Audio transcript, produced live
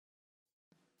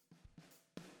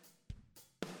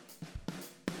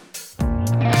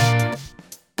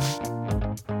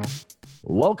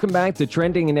Welcome back to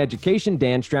Trending in Education.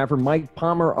 Dan Strafford, Mike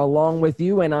Palmer along with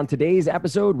you. And on today's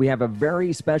episode, we have a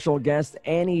very special guest,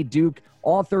 Annie Duke,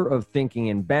 author of Thinking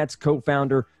in Bets,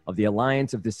 co-founder of the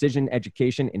Alliance of Decision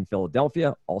Education in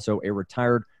Philadelphia, also a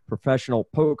retired professional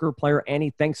poker player.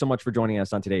 Annie, thanks so much for joining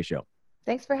us on today's show.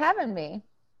 Thanks for having me.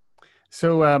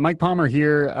 So Mike Palmer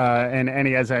here, and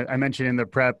Annie, as I mentioned in the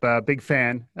prep, big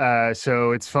fan.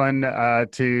 So it's fun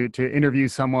to interview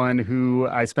someone who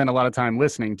I spend a lot of time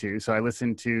listening to. So I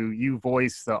listen to you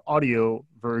voice the audio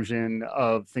version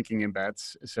of Thinking in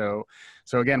Bets. So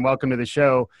again, welcome to the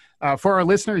show. For our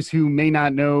listeners who may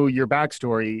not know your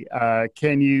backstory,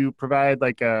 can you provide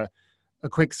like a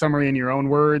quick summary in your own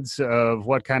words of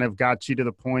what kind of got you to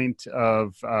the point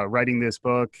of writing this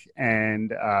book and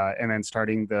then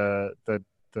starting the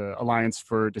Alliance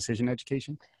for Decision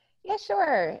Education? Yeah,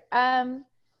 sure.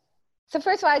 So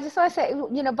first of all, I just want to say,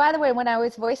 by the way, when I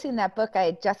was voicing that book, I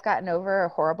had just gotten over a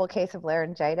horrible case of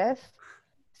laryngitis.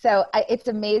 So it's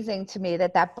amazing to me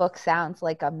that book sounds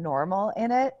like I'm normal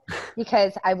in it,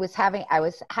 because I was having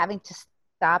to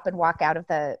stop and walk out of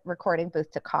the recording booth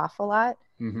to cough a lot.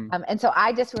 Mm-hmm. And so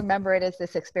I just remember it as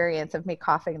this experience of me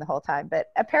coughing the whole time,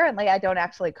 but apparently I don't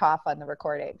actually cough on the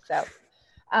recording. So,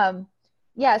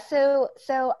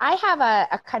 so I have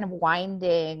a kind of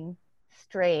winding,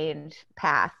 strange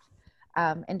path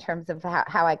in terms of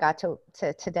how I got to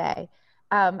today.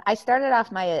 I started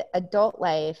off my adult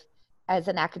life as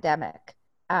an academic.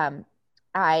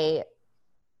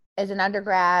 As an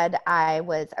undergrad, I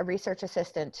was a research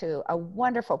assistant to a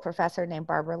wonderful professor named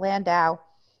Barbara Landau,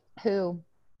 who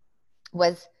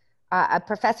was a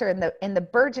professor in the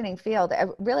burgeoning field,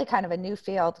 really kind of a new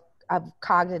field of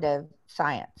cognitive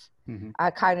science,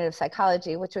 cognitive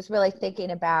psychology, which was really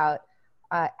thinking about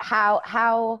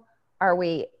how are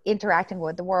we interacting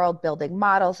with the world, building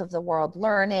models of the world,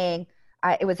 learning.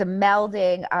 It was a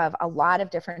melding of a lot of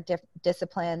different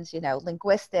disciplines,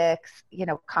 linguistics,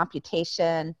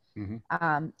 computation, so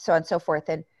on and so forth.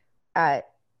 And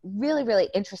really, really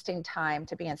interesting time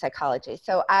to be in psychology.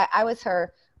 So I was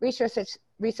her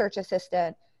research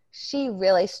assistant. She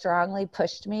really strongly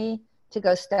pushed me to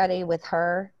go study with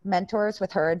her mentors,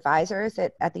 with her advisors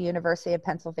at the University of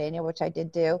Pennsylvania, which I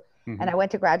did do. Mm-hmm. And I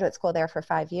went to graduate school there for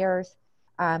 5 years,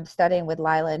 studying with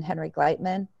Lila and Henry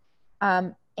Gleitman.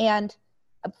 And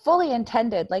fully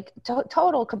intended, like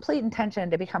total, complete intention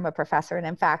to become a professor. And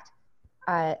in fact,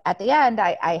 at the end,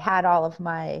 I had all of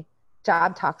my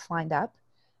job talks lined up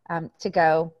to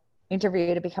go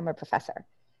interview to become a professor.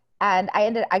 And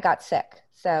I got sick.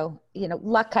 So,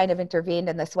 luck kind of intervened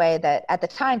in this way that at the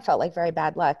time felt like very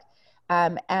bad luck.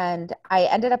 And I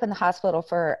ended up in the hospital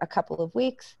for a couple of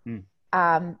weeks.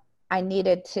 I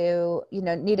needed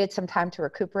some time to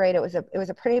recuperate. It was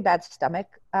a pretty bad stomach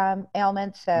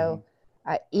ailment. So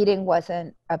eating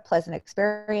wasn't a pleasant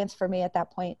experience for me at that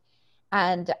point.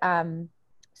 And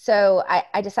so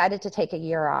I decided to take a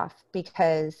year off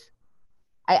because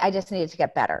I just needed to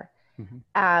get better.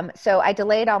 So I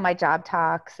delayed all my job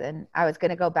talks, and I was going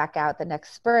to go back out the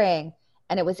next spring.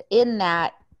 And it was in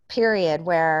that period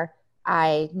where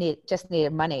I just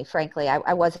needed money. Frankly,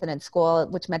 I wasn't in school,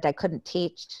 which meant I couldn't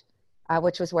teach,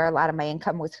 which was where a lot of my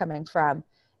income was coming from.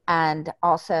 And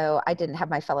also I didn't have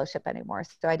my fellowship anymore.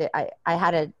 So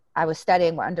I was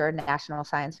studying under a National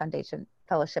Science Foundation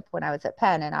fellowship when I was at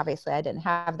Penn. And obviously I didn't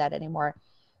have that anymore.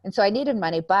 And so I needed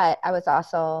money, but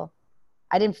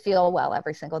I didn't feel well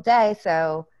every single day.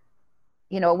 So,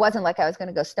 it wasn't like I was going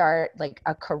to go start like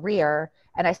a career,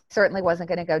 and I certainly wasn't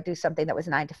going to go do something that was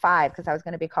 9 to 5 because I was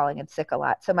going to be calling in sick a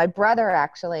lot. So my brother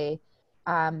actually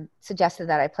suggested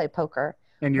that I play poker.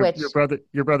 And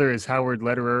your brother is Howard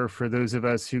Lederer, for those of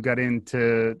us who got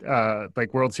into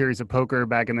like World Series of Poker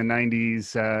back in the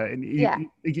 90s.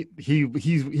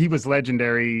 He was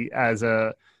legendary as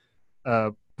a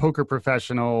poker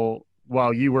professional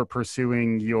while you were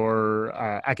pursuing your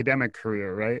academic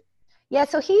career, right? Yeah,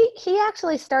 so he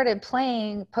actually started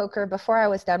playing poker before I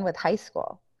was done with high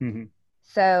school. Mm-hmm.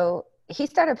 So he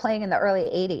started playing in the early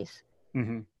 80s.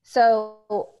 Mm-hmm.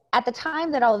 So at the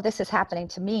time that all of this is happening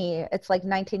to me, it's like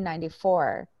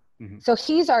 1994. Mm-hmm. So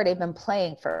he's already been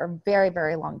playing for a very,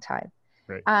 very long time.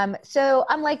 Right. So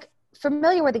I'm like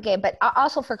familiar with the game, but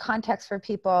also for context for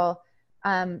people,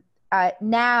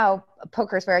 now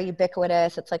poker is very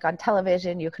ubiquitous. It's like on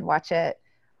television, you can watch it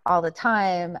all the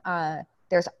time.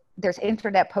 There's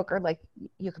internet poker, like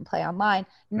you can play online.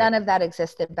 None of that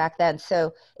existed back then.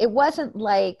 So it wasn't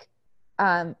like,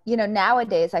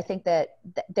 nowadays I think that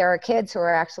there are kids who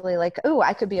are actually like, oh,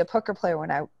 I could be a poker player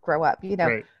when I grow up.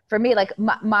 Right. For me, like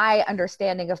my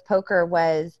understanding of poker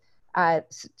was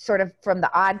sort of from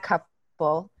The Odd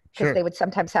Couple, because Sure. they would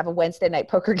sometimes have a Wednesday night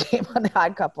poker game on The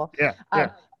Odd Couple. Yeah.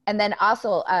 Yeah. And then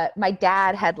also my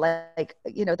dad had like,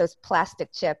 those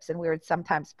plastic chips, and we would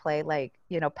sometimes play like,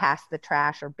 pass the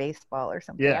trash or baseball or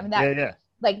something. Yeah. I mean, Yeah.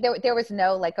 like there was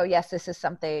no like, oh yes, this is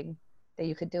something that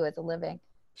you could do as a living.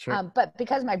 Sure. But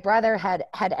because my brother had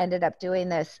ended up doing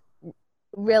this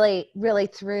really, really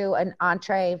through an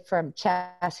entree from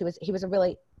chess, he was a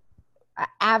really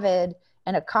avid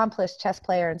and accomplished chess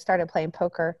player and started playing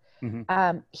poker.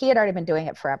 Mm-hmm. He had already been doing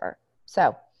it forever.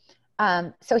 So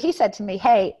he said to me,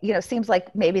 hey, seems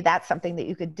like maybe that's something that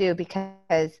you could do,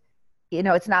 because,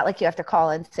 it's not like you have to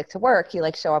call in sick to work. You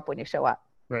like show up when you show up.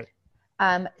 Right.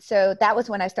 So that was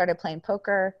when I started playing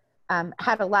poker.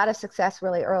 Had a lot of success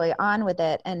really early on with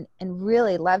it, and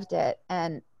really loved it,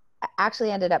 and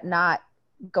actually ended up not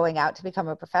going out to become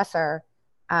a professor,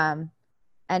 and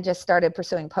just started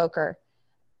pursuing poker.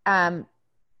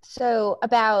 So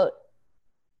about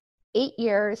 8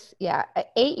 years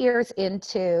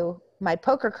into my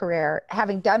poker career,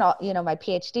 having done all, my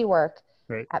PhD work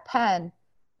Right. at Penn,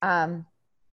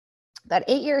 about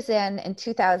 8 years in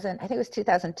 2000, I think it was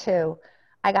 2002,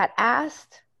 I got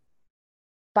asked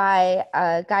by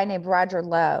a guy named Roger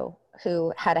Lowe,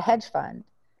 who had a hedge fund,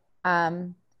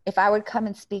 if I would come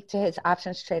and speak to his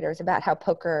options traders about how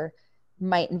poker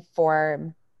might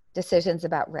inform decisions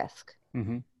about risk.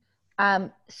 Mm-hmm.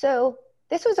 So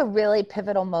this was a really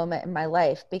pivotal moment in my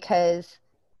life, because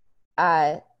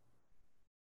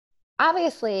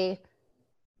obviously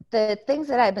the things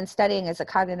that I've been studying as a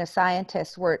cognitive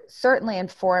scientist were certainly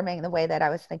informing the way that I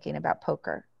was thinking about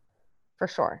poker, for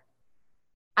sure.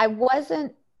 I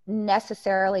wasn't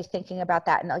necessarily thinking about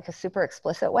that in like a super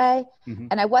explicit way. Mm-hmm.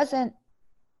 And I wasn't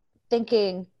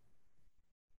thinking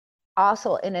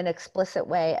also in an explicit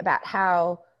way about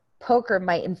how poker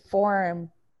might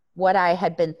inform what I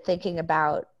had been thinking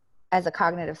about as a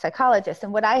cognitive psychologist.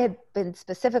 And what I had been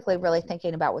specifically really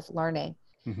thinking about was learning,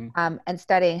 mm-hmm. And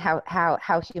studying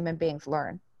how human beings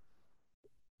learn.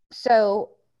 So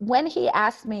when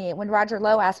Roger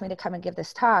Lowe asked me to come and give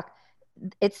this talk,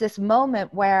 it's this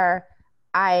moment where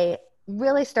I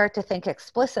really start to think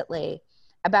explicitly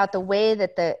about the way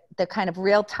that the kind of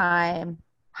real-time,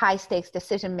 high-stakes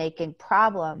decision-making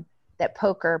problem that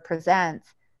poker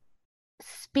presents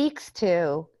speaks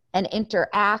to and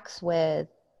interacts with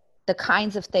the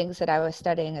kinds of things that I was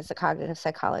studying as a cognitive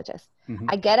psychologist. Mm-hmm.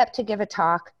 I get up to give a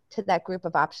talk to that group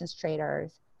of options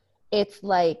traders. It's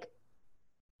like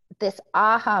this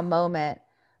aha moment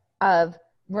of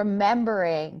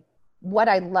remembering what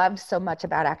I loved so much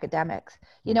about academics.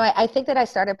 I think that I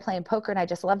started playing poker and I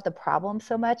just loved the problem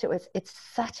so much. It's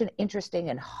such an interesting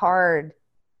and hard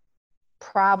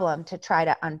problem to try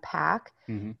to unpack,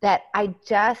 mm-hmm. that I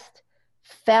just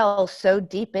fell so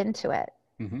deep into it,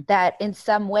 mm-hmm. that in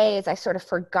some ways I sort of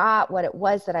forgot what it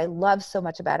was that I loved so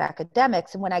much about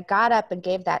academics. And when I got up and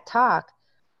gave that talk,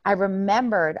 I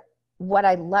remembered what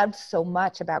I loved so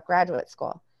much about graduate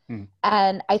school.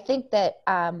 And I think that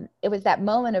it was that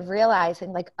moment of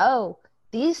realizing like, oh,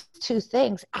 these two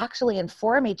things actually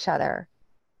inform each other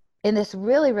in this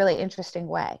really, really interesting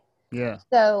way. Yeah.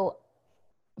 So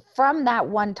from that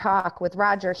one talk with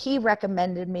Roger, he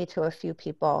recommended me to a few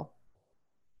people.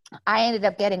 I ended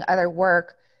up getting other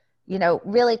work,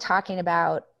 really talking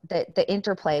about the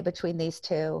interplay between these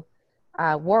two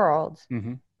worlds.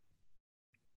 Mm-hmm.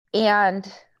 And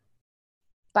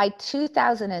by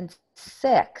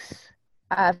 2006,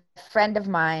 a friend of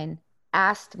mine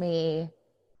asked me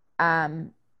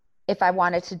if I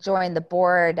wanted to join the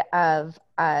board of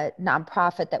a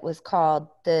nonprofit that was called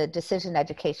the Decision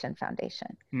Education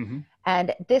Foundation. Mm-hmm.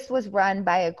 And this was run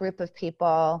by a group of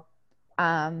people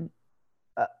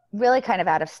really kind of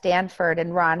out of Stanford,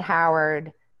 and Ron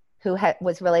Howard, who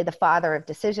was really the father of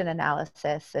decision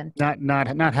analysis. And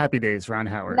not Happy Days, Ron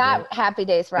Howard. Not right? Happy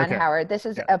Days, Ron Howard. This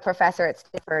is a professor at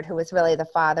Stanford who was really the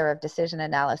father of decision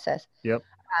analysis. Yep.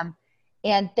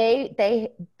 And they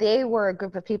were a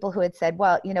group of people who had said,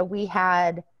 well, we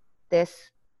had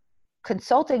this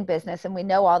consulting business and we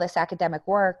know all this academic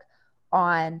work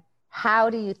on how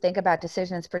do you think about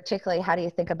decisions, particularly how do you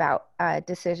think about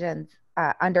decisions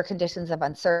under conditions of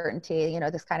uncertainty,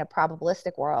 this kind of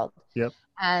probabilistic world. Yep.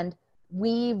 And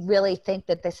we really think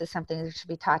that this is something that should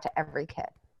be taught to every kid,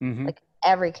 mm-hmm. like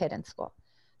every kid in school.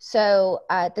 So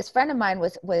this friend of mine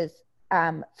was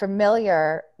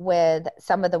familiar with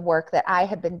some of the work that I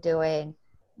had been doing,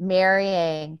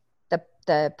 marrying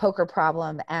the poker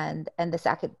problem and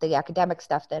the academic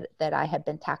stuff that I had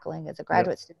been tackling as a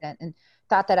graduate student, and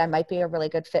thought that I might be a really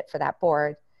good fit for that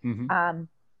board. Mm-hmm.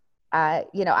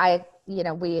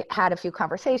 We had a few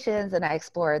conversations and I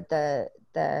explored the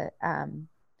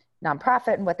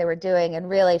nonprofit and what they were doing, and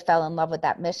really fell in love with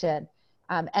that mission.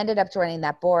 Ended up joining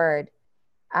that board.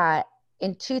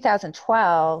 In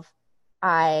 2012,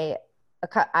 I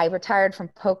retired from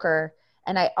poker,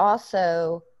 and I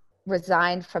also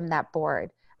resigned from that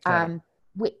board.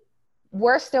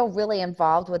 We're still really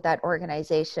involved with that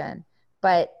organization,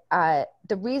 but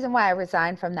the reason why I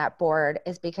resigned from that board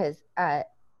is because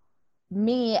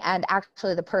me and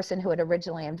actually the person who had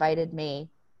originally invited me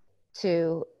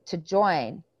to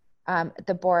join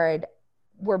the board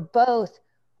were both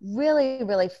really,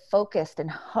 really focused and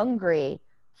hungry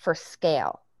for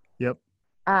scale. Yep.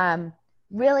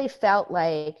 Really felt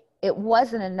like it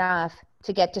wasn't enough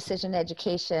to get decision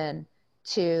education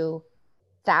to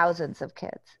thousands of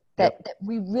kids, that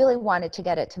we really wanted to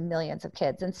get it to millions of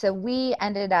kids. And so we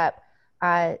ended up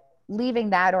leaving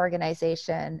that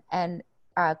organization and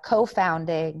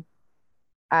co-founding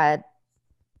the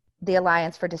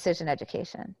Alliance for Decision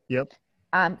Education. Yep.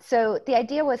 So the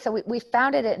idea was, so we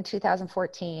founded it in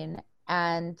 2014,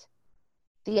 and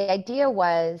the idea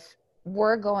was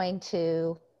we're going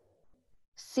to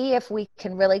see if we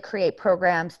can really create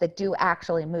programs that do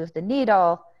actually move the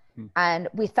needle. And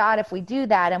we thought if we do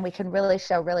that and we can really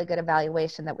show really good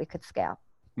evaluation, that we could scale.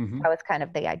 That was kind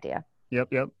of the idea. Yep.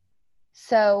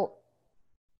 So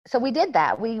we did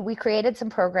that. We created some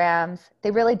programs.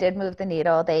 They really did move the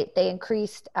needle. They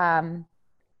increased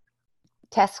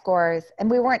test scores, and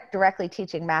we weren't directly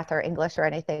teaching math or English or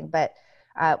anything, but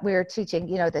we were teaching,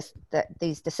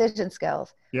 these decision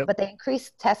skills. But they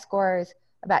increased test scores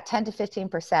about 10 to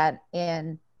 15%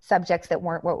 in subjects that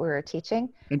weren't what we were teaching,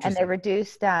 and they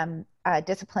reduced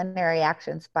disciplinary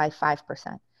actions by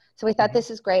 5%. So we thought, this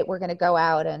is great. We're going to go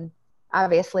out, and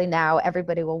obviously now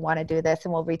everybody will want to do this,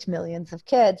 and we'll reach millions of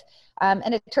kids.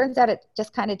 And it turns out it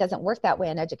just kind of doesn't work that way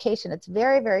in education. It's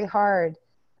very, very hard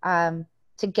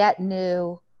to get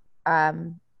new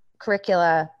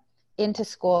curricula into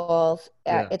schools.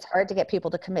 It's hard to get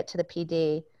people to commit to the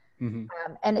PD.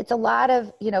 And it's a lot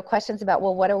of, questions about,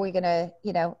 well, what are we going to,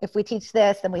 if we teach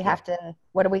this, then we have to,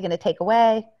 what are we going to take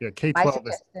away? Yeah,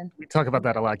 K-12, we talk about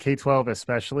that a lot. K-12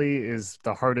 especially is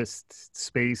the hardest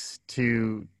space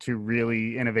to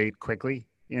really innovate quickly.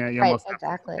 You almost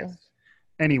exactly.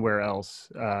 Anywhere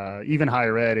else, even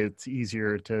higher ed, it's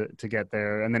easier to get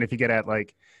there. And then if you get at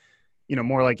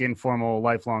more like informal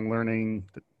lifelong learning,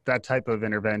 that type of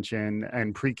intervention,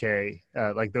 and pre-K,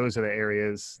 like those are the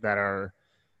areas that are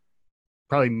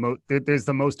probably there's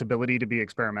the most ability to be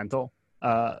experimental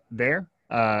there.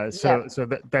 So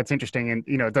that's interesting. And,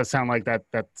 it does sound like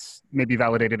that's maybe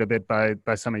validated a bit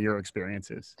by some of your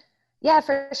experiences. Yeah,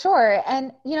 for sure.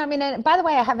 And, and by the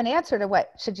way, I have an answer to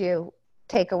what should you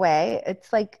take away.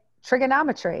 It's like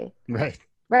trigonometry. Right.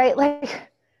 Like,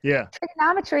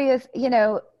 trigonometry is,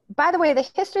 by the way, the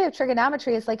history of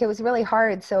trigonometry is like, it was really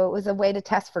hard. So it was a way to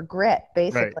test for grit,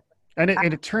 basically. Right.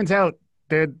 And it turns out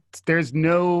there's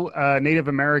no Native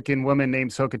American woman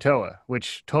named SOHCAHTOA,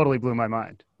 which totally blew my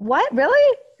mind. What?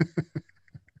 Really?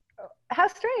 How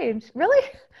strange. Really?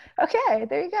 Okay,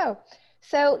 there you go.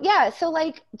 So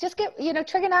like, just get,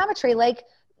 trigonometry. Like,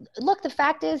 look, the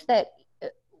fact is that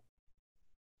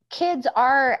kids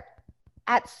are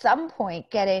at some point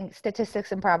getting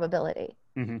statistics and probability,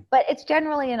 but it's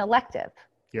generally an elective.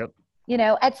 Yep.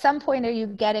 At some point, are you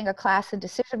getting a class in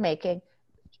decision making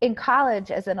in college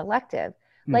as an elective?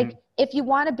 Like, if you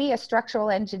want to be a structural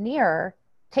engineer,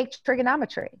 take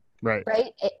trigonometry. Right.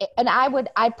 And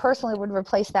I personally would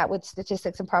replace that with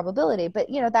statistics and probability, but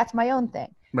that's my own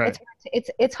thing. Right.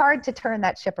 It's hard to turn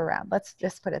that ship around. Let's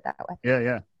just put it that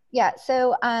way. Yeah.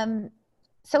 So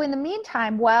in the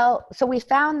meantime, so we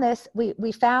found this, we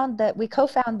co-found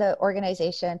the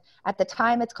organization. At the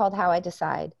time, it's called How I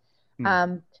Decide.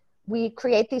 We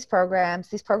create these programs.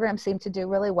 These programs seem to do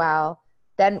really well.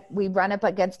 Then we run up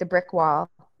against a brick wall.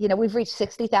 We've reached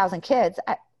 60,000 kids.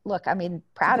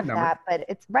 Proud of that, but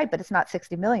it's not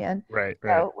 60 million. Right.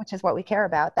 So, which is what we care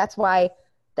about. That's why,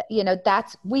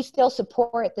 we still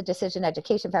support the Decision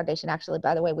Education Foundation. Actually,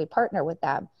 by the way, we partner with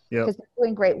them because they're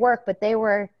doing great work, but they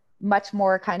were much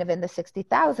more kind of in the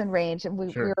 60,000 range. And we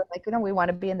were like, we want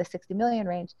to be in the 60 million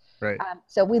range. Right.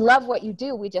 So we love what you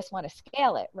do. We just want to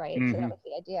scale it. Right. So that was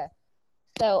the idea.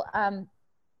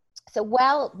 So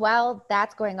while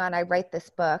that's going on, I write this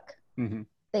book,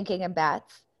 Thinking in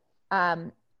Bets,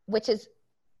 which is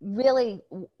really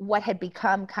what had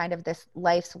become kind of this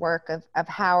life's work of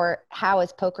how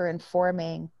is poker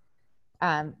informing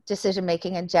decision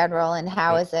making in general, and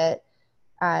how is it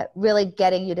really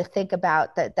getting you to think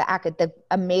about the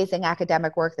amazing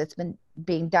academic work that's been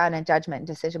being done in judgment and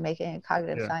decision making and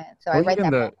cognitive science. So I write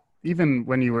that book. even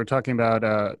when you were talking about,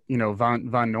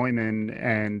 von Neumann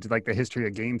and like the history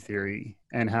of game theory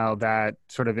and how that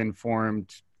sort of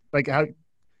informed, like how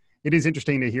it is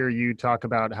interesting to hear you talk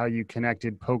about how you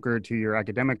connected poker to your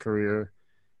academic career.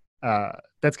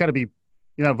 That's got to be,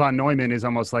 von Neumann is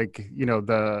almost like,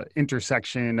 the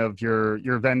intersection of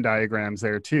your Venn diagrams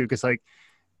there too. Cause like,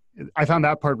 I found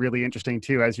that part really interesting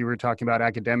too, as you were talking about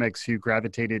academics who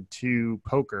gravitated to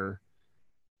poker.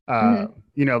 Like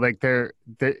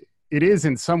it is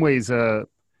in some ways a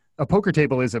poker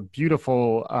table is a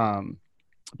beautiful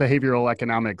behavioral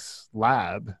economics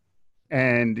lab.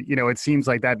 And, it seems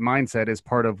like that mindset is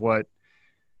part of what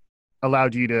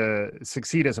allowed you to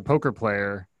succeed as a poker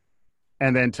player,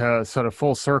 and then to sort of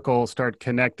full circle start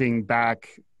connecting back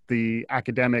the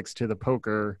academics to the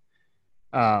poker.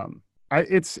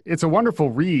 It's a wonderful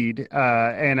read,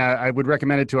 and I would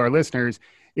recommend it to our listeners.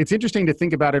 It's interesting to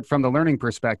think about it from the learning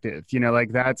perspective.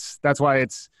 Like that's why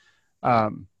it's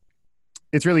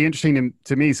really interesting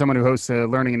to me, someone who hosts a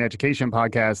learning and education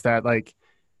podcast, that like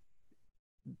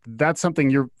that's something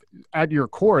you're at your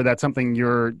core. That's something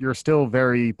you're still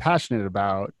very passionate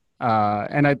about,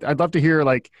 and I'd love to hear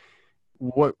like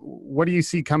what do you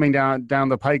see coming down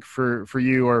the pike for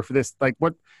you, or for this, like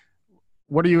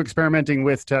what are you experimenting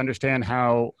with to understand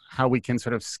how we can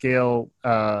sort of scale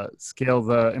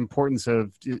the importance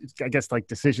of, I guess, like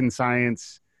decision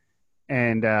science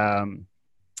and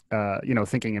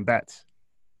thinking in bets?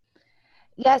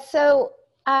 Yeah. So,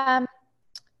 all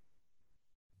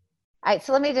right.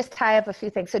 So let me just tie up a few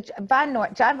things. So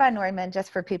John von Neumann,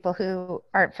 just for people who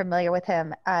aren't familiar with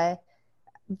him,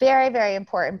 very, very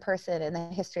important person in the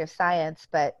history of science,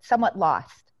 but somewhat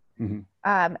lost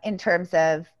in terms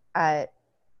of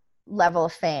level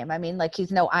of fame. I mean, like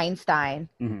he's no Einstein,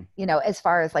 as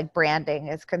far as like branding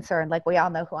is concerned. Like we all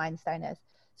know who Einstein is.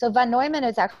 So von Neumann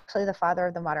is actually the father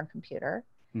of the modern computer.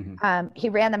 He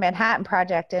ran the Manhattan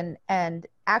Project and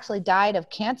actually died of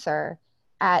cancer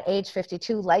at age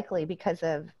 52, likely because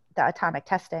of the atomic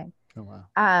testing. Oh,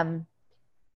 wow.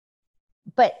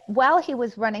 But while he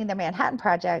was running the Manhattan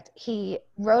Project, he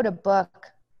wrote a book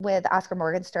with Oscar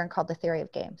Morgenstern called The Theory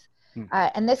of Games.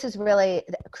 And this is really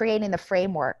creating the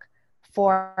framework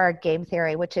for game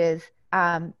theory, which is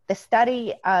the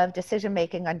study of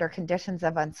decision-making under conditions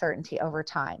of uncertainty over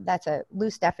time. That's a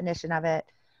loose definition of it.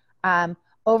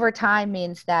 Over time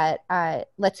means that,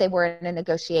 let's say we're in a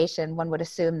negotiation, one would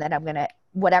assume that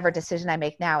whatever decision I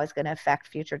make now is going to affect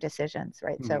future decisions,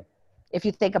 right? So if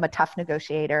you think I'm a tough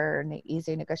negotiator and an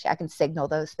easy negotiator, I can signal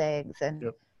those things.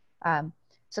 And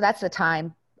so that's the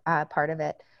time part of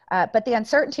it. But the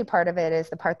uncertainty part of it is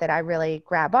the part that I really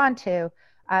grab onto.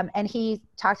 And he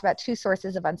talks about two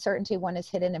sources of uncertainty. One is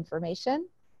hidden information,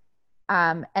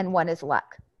 and one is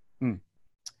luck.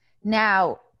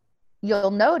 Now,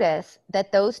 you'll notice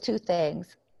that those two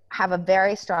things have a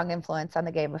very strong influence on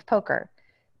the game of poker.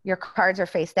 Your cards are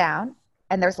face down,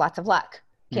 and there's lots of luck.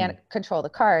 Can't control the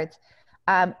cards.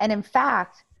 And in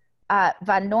fact,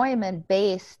 von Neumann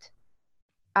based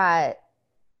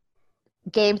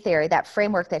game theory, that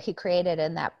framework that he created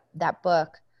in that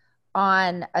book,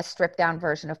 on a stripped down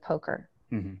version of poker.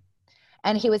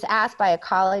 And he was asked by a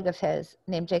colleague of his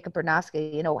named Jacob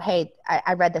Bernowski, hey,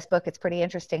 I read this book. It's pretty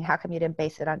interesting. How come you didn't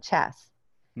base it on chess?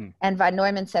 And von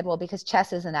Neumann said, well, because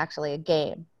chess isn't actually a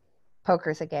game.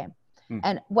 Poker's a game.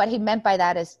 And what he meant by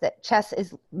that is that chess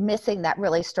is missing that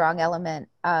really strong element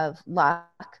of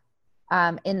luck,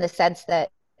 in the sense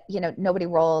that, nobody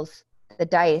rolls the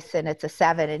dice and it's a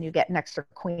 7 and you get an extra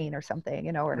queen or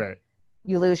something, or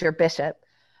you lose your bishop.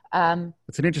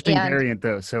 It's an interesting variant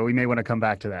though, so we may want to come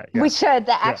back to that. We should.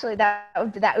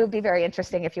 That would be very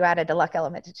interesting if you added a luck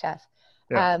element to chess.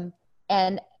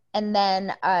 And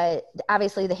then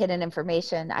obviously the hidden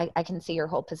information, I can see your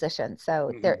whole position.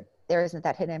 So there isn't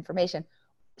that hidden information.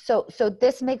 So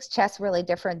this makes chess really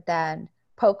different than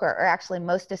poker, or actually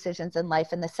most decisions in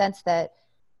life, in the sense that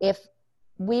if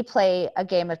we play a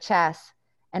game of chess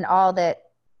and all that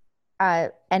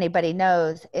anybody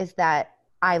knows is that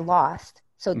I lost.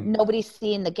 So nobody's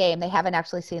seen the game. They haven't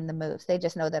actually seen the moves. They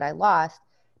just know that I lost.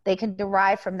 They can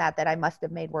derive from that I must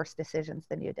have made worse decisions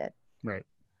than you did. Right.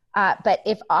 But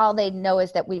if all they know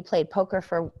is that we played poker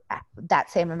for that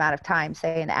same amount of time,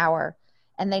 say an hour,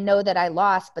 and they know that I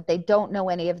lost, but they don't know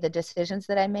any of the decisions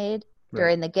that I made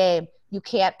during the game, you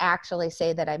can't actually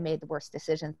say that I made the worst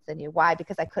decisions than you. Why?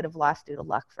 Because I could have lost due to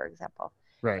luck, for example.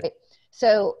 Right.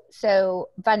 So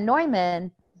von Neumann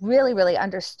really, really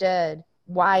understood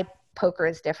why poker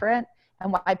is different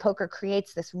and why poker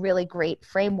creates this really great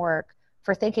framework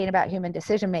for thinking about human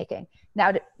decision making.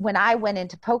 Now, when I went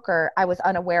into poker, I was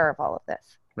unaware of all of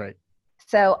this. Right.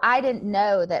 So I didn't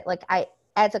know that, like,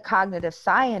 as a cognitive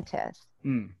scientist,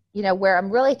 where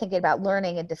I'm really thinking about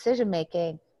learning and decision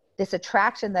making, this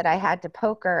attraction that I had to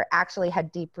poker actually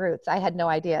had deep roots. I had no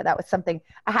idea. That was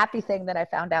a happy thing that I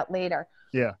found out later.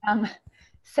 Yeah.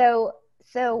 So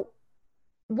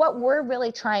what we're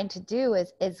really trying to do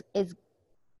is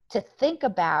to think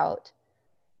about,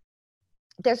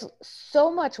 there's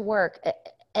so much work.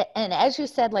 And as you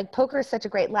said, like, poker is such a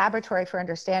great laboratory for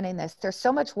understanding this. There's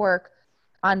so much work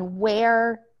on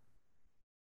where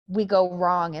we go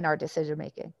wrong in our decision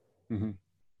making.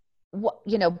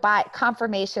 By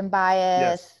confirmation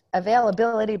bias,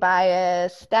 availability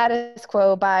bias, status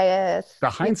quo bias. The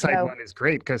hindsight one is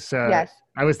great because I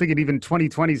was thinking even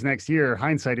 2020's next year.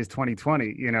 Hindsight is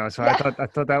 2020. So I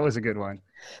thought that was a good one.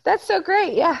 That's so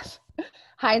great. Yes.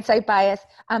 Hindsight bias,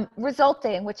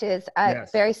 resulting, which is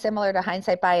very similar to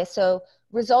hindsight bias. So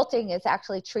resulting is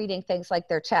actually treating things like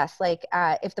they're chess. Like,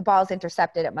 if the ball's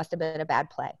intercepted, it must have been a bad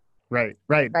play. Right.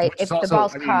 If the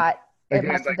ball's caught, it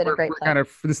must have been a great play. This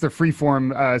is the free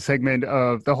form segment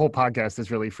of the whole podcast is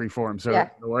really free form. So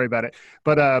don't worry about it.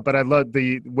 But I love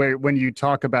when you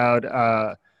talk about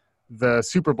the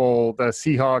Super Bowl, the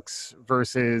Seahawks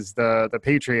versus the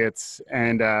Patriots,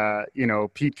 and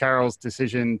Pete Carroll's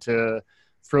decision to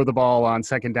throw the ball on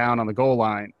second down on the goal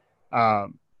line.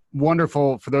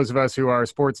 Wonderful for those of us who are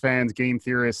sports fans, game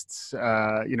theorists,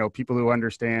 people who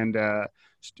understand,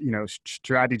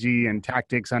 strategy and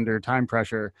tactics under time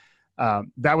pressure.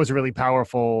 That was a really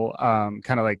powerful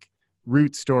kind of like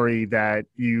root story that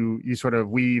you sort of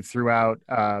weave throughout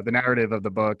the narrative of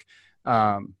the book.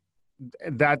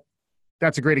 That's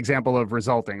a great example of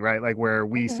resulting, right? Like, where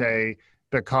we say,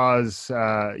 because,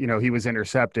 he was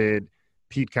intercepted,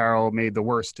 Pete Carroll made the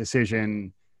worst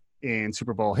decision in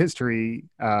Super Bowl history,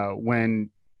 when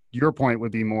your point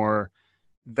would be more,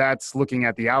 that's looking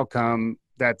at the outcome.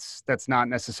 That's not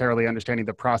necessarily understanding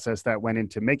the process that went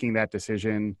into making that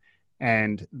decision.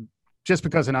 And just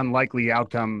because an unlikely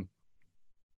outcome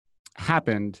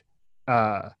happened,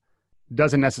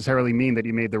 doesn't necessarily mean that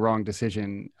you made the wrong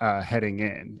decision heading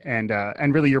in.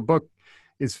 And really, your book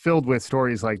is filled with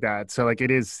stories like that. So like,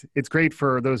 it's great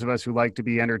for those of us who like to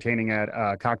be entertaining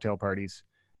at cocktail parties.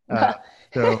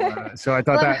 So I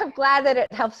thought I'm glad that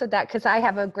it helps with that, because I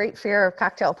have a great fear of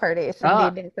cocktail parties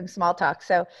and needing some small talk.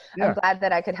 So I'm glad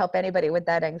that I could help anybody with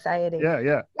that anxiety.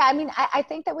 Yeah. I mean, I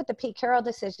think that with the Pete Carroll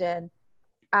decision,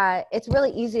 it's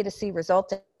really easy to see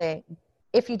resulting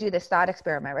if you do this thought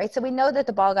experiment, right? So we know that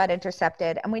the ball got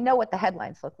intercepted, and we know what the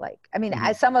headlines look like. I mean,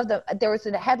 there was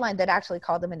a headline that actually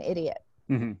called him an idiot,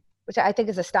 which I think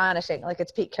is astonishing. Like,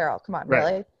 it's Pete Carroll. Come on,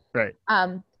 really? Right.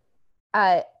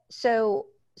 So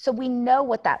we know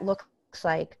what that looks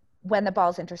like when the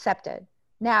ball's intercepted.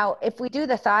 Now, if we do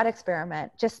the thought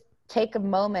experiment, just take a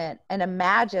moment and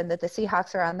imagine that the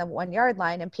Seahawks are on the 1 yard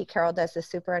line, and Pete Carroll does this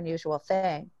super unusual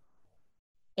thing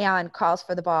and calls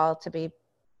for the ball to be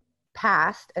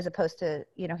passed as opposed to,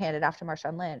 handed off to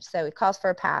Marshawn Lynch. So he calls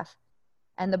for a pass,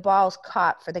 and the ball's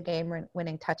caught for the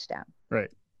game-winning touchdown.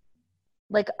 Right.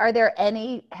 Like, are there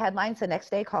any headlines the next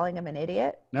day calling him an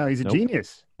idiot? No, he's a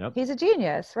genius. Yep. He's a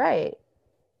genius, right?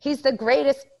 He's the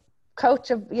greatest coach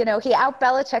of, he out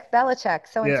Belichick,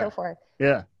 so and so forth.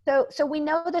 Yeah. So we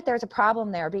know that there's a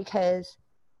problem there, because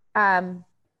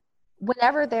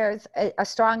whenever there's a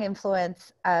strong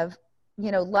influence of,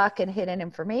 luck and hidden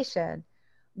information,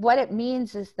 what it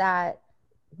means is that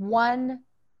one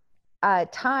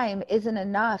time isn't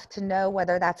enough to know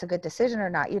whether that's a good decision or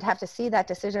not. You'd have to see that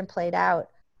decision played out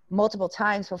multiple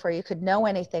times before you could know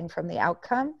anything from the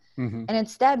outcome. And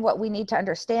instead, what we need to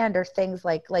understand are things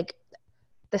like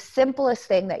the simplest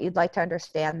thing that you'd like to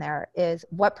understand there is,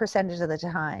 what percentage of the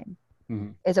time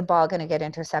is a ball going to get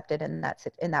intercepted in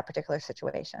that particular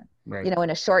situation? Right. In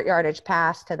a short yardage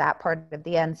pass to that part of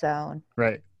the end zone.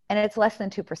 Right. And it's less than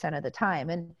 2% of the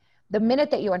time. And the minute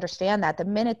that you understand that, the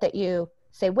minute that you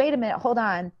say, wait a minute, hold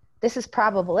on, this is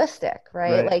probabilistic,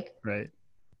 right?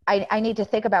 I need to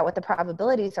think about what the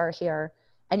probabilities are here.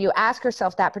 And you ask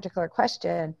yourself that particular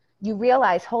question, you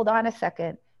realize, hold on a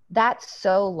second, that's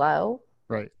so low,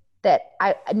 right, that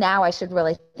I should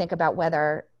really think about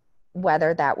whether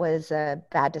that was a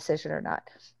bad decision or not.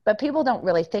 But people don't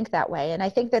really think that way. And I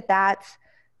think that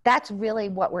that's really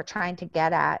what we're trying to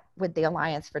get at with the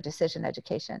Alliance for Decision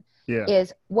Education.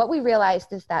 Is what we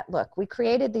realized is that, look, we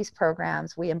created these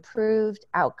programs, we improved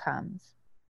outcomes.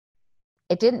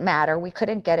 It didn't matter. We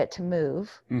couldn't get it to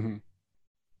move.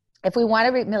 If we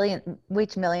want to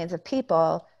reach millions of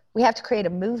people, we have to create a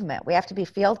movement. We have to be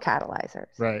field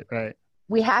catalyzers. Right.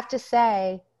 We have to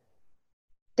say,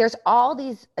 there's all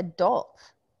these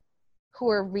adults who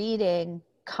are reading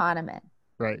Kahneman,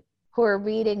 right, who are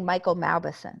reading Michael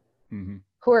Mauboussin, Mm-hmm.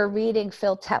 who are reading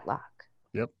Phil Tetlock,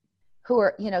 Yep. who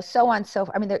are, so on,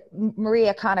 I mean,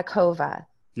 Maria Konnikova,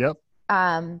 Yep.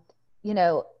 The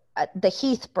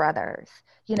Heath brothers,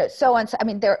 so on. So, I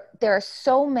mean, there are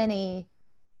so many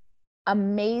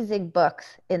amazing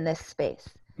books in this space.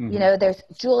 Mm-hmm. There's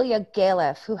Julia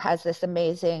Galef, who has this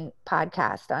amazing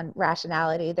podcast on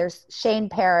rationality. There's Shane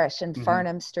Parrish and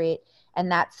Farnham Street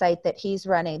and that site that he's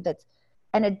running.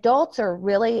 And adults are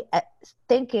really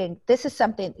thinking this is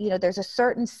something, there's a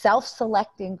certain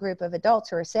self-selecting group of adults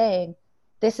who are saying,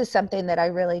 this is something that I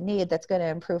really need that's going to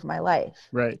improve my life.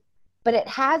 Right. But it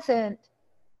hasn't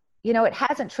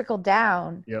trickled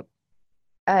down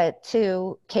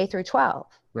to K through 12.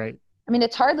 Right. I mean,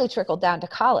 it's hardly trickled down to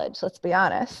college, let's be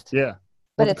honest. Yeah.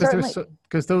 But it's certainly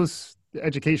because those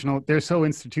they're so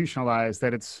institutionalized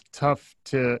that it's tough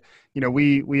to,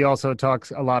 we also talk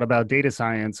a lot about data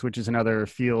science, which is another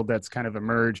field that's kind of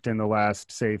emerged in the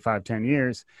last, say, 5-10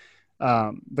 years.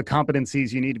 The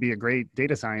competencies you need to be a great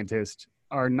data scientist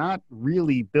are not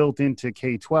really built into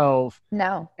K-12.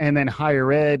 No. And then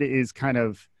higher ed is kind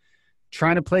of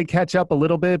trying to play catch up a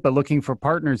little bit, but looking for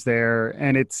partners there.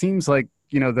 And it seems like,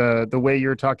 the way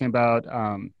you're talking about,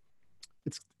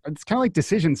 it's kind of like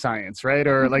decision science, right?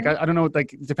 Or like, I don't know,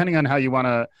 like depending on how you want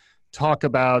to talk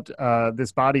about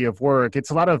this body of work, it's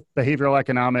a lot of behavioral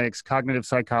economics, cognitive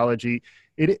psychology.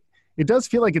 It does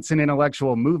feel like it's an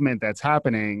intellectual movement that's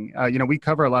happening. We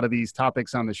cover a lot of these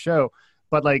topics on the show,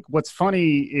 but like what's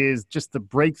funny is just the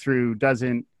breakthrough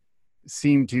doesn't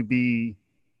seem to be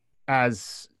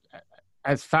as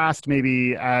fast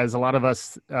maybe as a lot of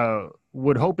us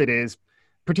would hope it is,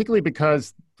 particularly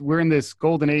because we're in this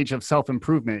golden age of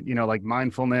self-improvement, like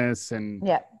mindfulness and,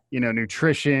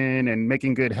 nutrition and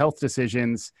making good health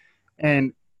decisions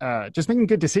and just making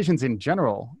good decisions in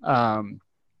general.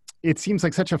 It seems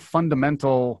like such a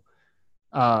fundamental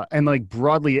and like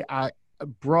broadly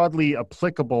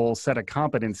applicable set of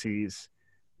competencies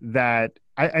that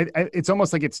it's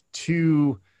almost like it's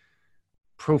too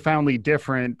profoundly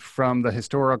different from the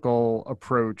historical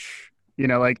approach.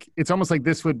 Like it's almost like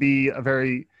this would be a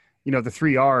very, the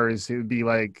 3 R's, it would be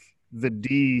like the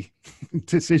D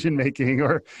decision making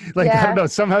or like, I don't know,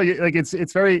 somehow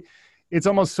it's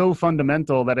almost so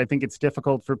fundamental that I think it's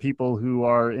difficult for people who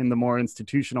are in the more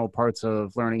institutional parts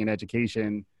of learning and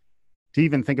education to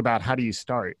even think about how do you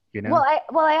start, Well,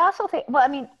 I also think,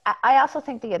 I also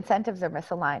think the incentives are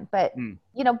misaligned, but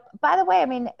by the way, I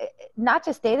mean, not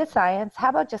just data science, how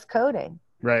about just coding?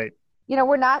 Right.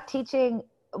 We're not teaching,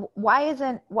 why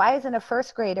isn't a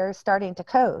first grader starting to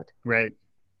code? Right.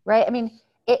 Right. I mean,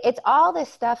 it's all this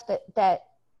stuff that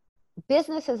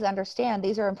businesses understand.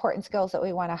 These are important skills that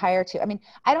we want to hire to. I mean,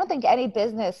 I don't think any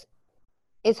business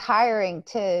is hiring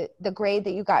to the grade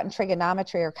that you got in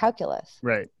trigonometry or calculus.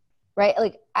 Right. Right.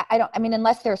 Like,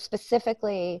 unless they're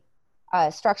specifically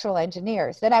structural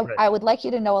engineers, then I would like you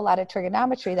to know a lot of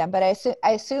trigonometry then, but I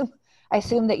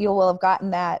assume that you will have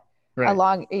gotten that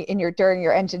along during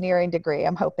your engineering degree,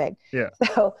 I'm hoping. Yeah.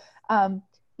 So, and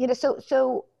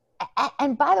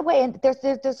by the way, and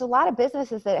there's a lot of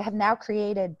businesses that have now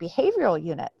created behavioral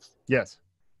units. Yes.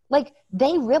 Like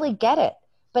they really get it,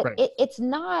 but it's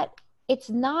not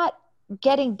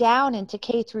getting down into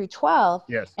K through 12.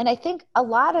 Yes. And I think a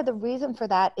lot of the reason for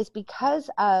that is because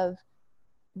of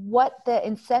what the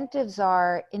incentives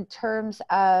are in terms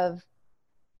of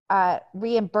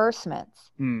reimbursements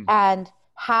and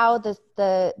how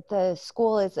the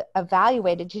school is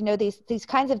evaluated. These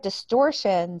kinds of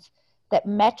distortions that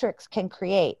metrics can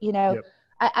create.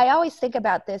 I always think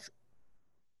about this.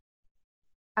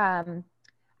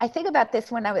 I think about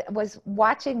this when I was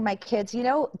watching my kids. Do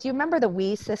you remember the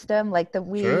Wii system, like the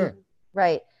Wii? Sure.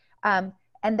 Right. And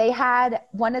they had,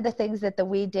 one of the things that the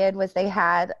Wii did was they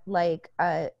had like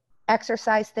a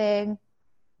exercise thing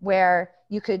where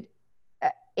you could,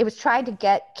 it was trying to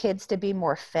get kids to be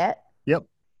more fit. Yep.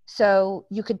 So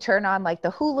you could turn on like the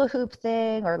hula hoop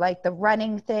thing or like the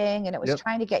running thing, and it was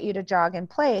trying to get you to jog in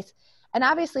place. And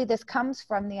obviously this comes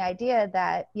from the idea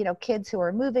that, kids who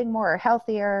are moving more are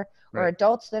healthier, or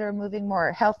adults that are moving more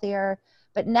are healthier.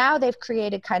 But now they've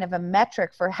created kind of a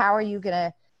metric for how are you going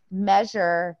to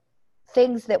measure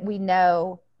things that we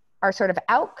know are sort of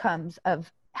outcomes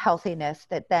of healthiness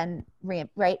that then,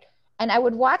 right? And I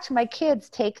would watch my kids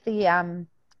take the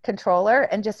controller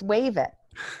and just wave it.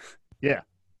 Yeah.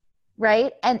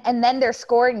 Right. And then they're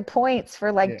scoring points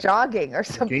for like jogging or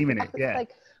something. Gaming it. Yeah.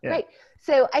 Right.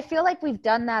 So I feel like we've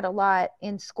done that a lot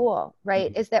in school,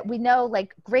 right? Is that we know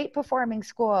like great performing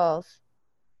schools,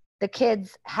 the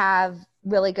kids have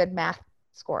really good math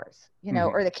scores,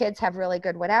 or the kids have really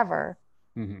good whatever.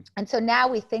 And so now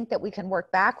we think that we can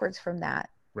work backwards from that.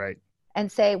 Right.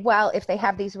 and say, well, if they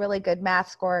have these really good math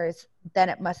scores,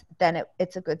 then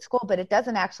it's a good school, but it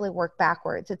doesn't actually work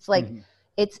backwards. It's like,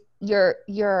 it's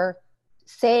you're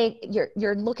saying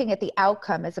you're looking at the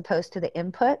outcome as opposed to the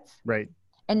inputs. Right.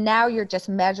 And now you're just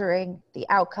measuring the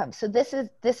outcome. So this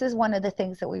is one of the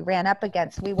things that we ran up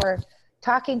against. We were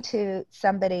talking to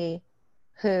somebody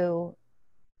who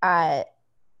had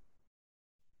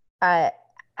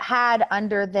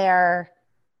under their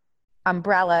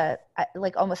umbrella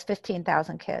like almost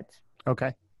 15,000 kids.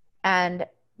 Okay. And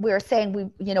we were saying,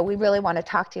 we really want to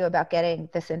talk to you about getting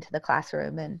this into the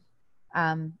classroom. And,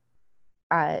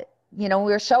 we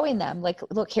were showing them, like,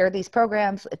 look, here are these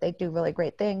programs. They do really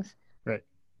great things. Right.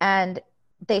 And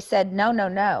they said,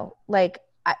 no, like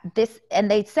this. And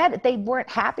they said they weren't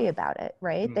happy about it.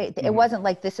 Right. It wasn't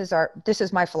like, this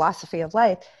is my philosophy of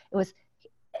life.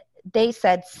 They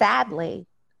said, sadly,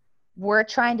 we're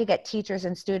trying to get teachers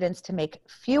and students to make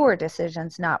fewer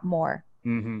decisions, not more,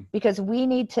 because we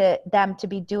need them to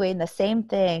be doing the same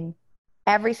thing,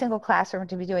 every single classroom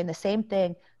to be doing the same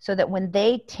thing, so that when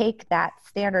they take that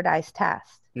standardized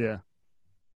test,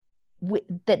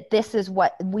 that this is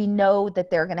what we know, that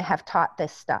they're going to have taught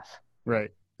this stuff.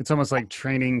 Right. It's almost like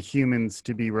training humans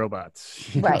to be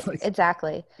robots. Right.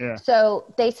 Exactly. Yeah.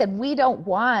 So they said, we don't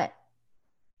want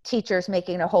teachers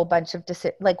making a whole bunch of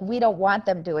decisions. Like, we don't want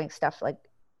them doing stuff like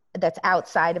that's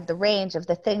outside of the range of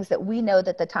the things that we know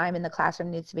that the time in the classroom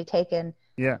needs to be taken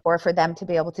or for them to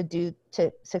be able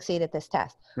to succeed at this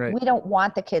test. Right. We don't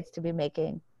want the kids to be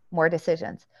making more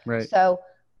decisions. Right. So,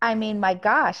 I mean, my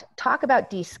gosh, talk about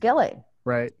de-skilling.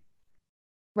 Right.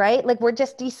 Right. Like, we're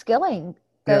just de-skilling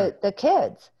the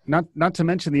kids. Not to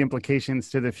mention the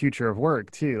implications to the future of work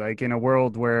too. Like, in a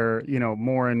world where,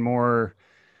 more and more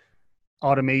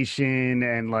automation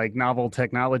and like novel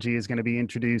technology is going to be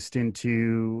introduced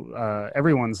into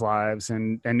everyone's lives,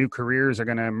 and new careers are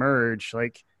going to emerge.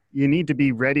 Like, you need to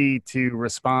be ready to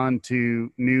respond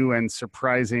to new and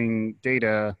surprising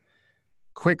data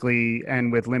quickly and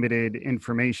with limited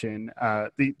information.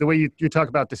 The way you talk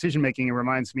about decision making, it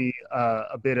reminds me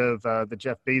a bit of the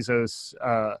Jeff Bezos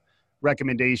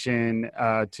recommendation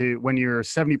to, when you're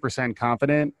 70%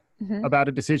 confident about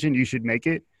a decision, you should make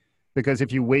it. Because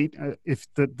if you wait, if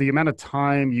the amount of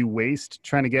time you waste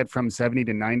trying to get from 70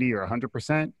 to 90 or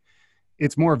 100%,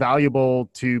 it's more valuable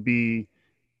to be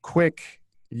quick,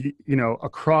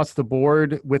 across the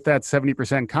board with that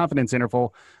 70% confidence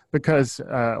interval, because,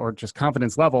 or just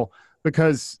confidence level,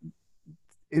 because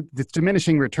it's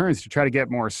diminishing returns to try to get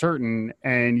more certain,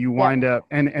 and you wind up,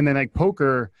 and then like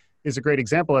poker is a great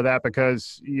example of that,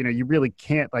 because, you really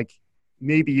can't, like,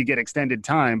 maybe you get extended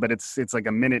time, but it's like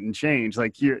a minute and change.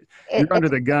 Like, you're under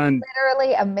the gun.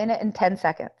 Literally a minute and 10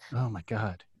 seconds. Oh my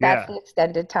God. That's the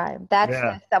extended time. That's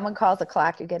if someone calls a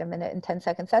clock, you get a minute and 10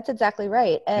 seconds. That's exactly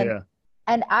right.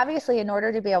 And obviously, in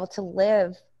order to be able to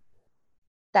live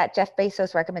that Jeff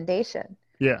Bezos recommendation,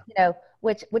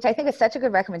 which I think is such a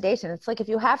good recommendation. It's like, if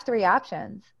you have 3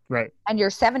 options, right, and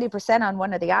you're 70% on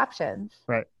one of the options,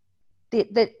 right,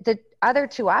 the other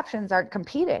 2 options aren't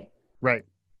competing.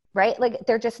 Right? Like,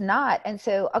 they're just not. And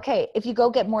so, okay, if you go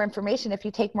get more information, if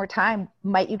you take more time,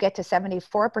 might you get to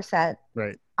 74%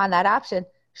 on that option?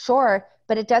 Sure.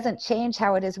 But it doesn't change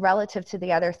how it is relative to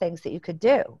the other things that you could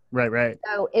do. Right.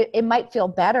 So it might feel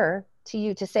better to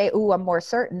you to say, ooh, I'm more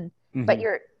certain, but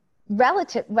you're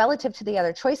relative to the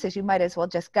other choices, you might as well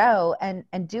just go and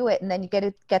do it. And then you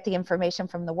get the information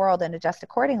from the world and adjust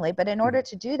accordingly. But in order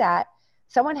to do that,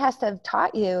 someone has to have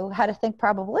taught you how to think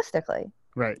probabilistically.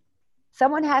 Right.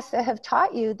 Someone has to have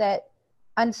taught you that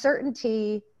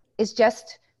uncertainty is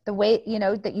just the way,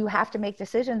 that you have to make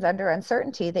decisions under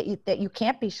uncertainty, that you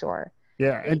can't be sure.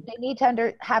 Yeah. And they need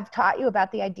to have taught you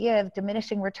about the idea of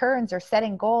diminishing returns, or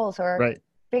setting goals, or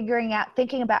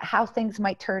thinking about how things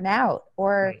might turn out,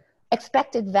 or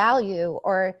expected value,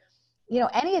 or,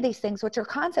 any of these things, which are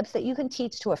concepts that you can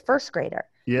teach to a first grader.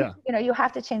 Yeah. You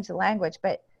have to change the language,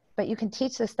 but you can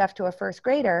teach this stuff to a first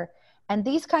grader. And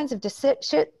these kinds of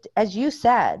as you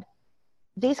said,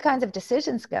 these kinds of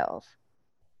decision skills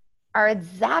are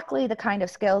exactly the kind of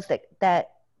skills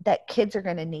that kids are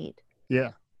going to need.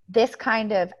 Yeah. This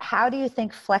kind of, how do you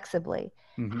think flexibly?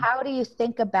 How do you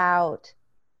think about,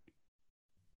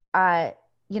 how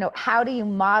do you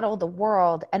model the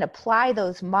world and apply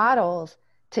those models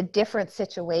to different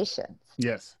situations?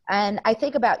 Yes. And I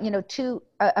think about,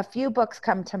 a few books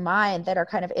come to mind that are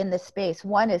kind of in this space.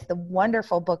 One is the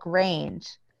wonderful book Range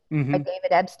by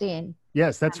David Epstein.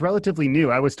 Yes, that's relatively new.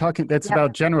 I was talking, that's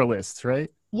about generalists, right?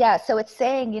 Yeah. So it's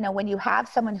saying, when you have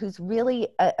someone who's really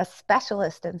a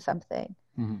specialist in something,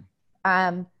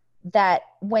 that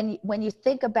when you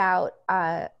think about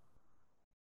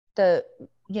the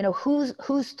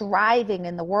who's thriving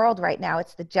in the world right now.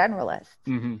 It's the generalists.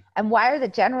 And why are the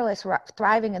generalists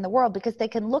thriving in the world? Because they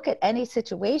can look at any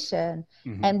situation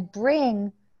and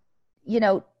bring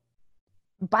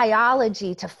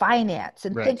biology to finance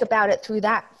and think about it through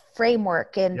that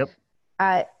framework. And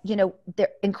they're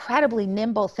incredibly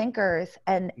nimble thinkers,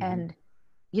 and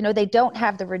they don't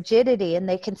have the rigidity, and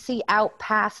they can see out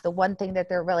past the one thing that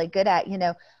they're really good at.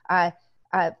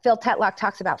 Phil Tetlock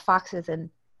talks about foxes and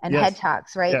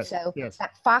hedgehogs, right? Yes. So Yes.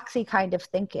 that foxy kind of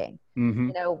thinking,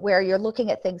 where you're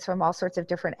looking at things from all sorts of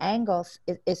different angles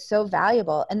is so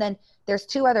valuable. And then there's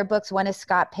two other books. One is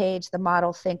Scott Page, The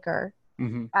Model Thinker.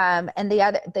 And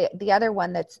the other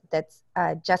one that's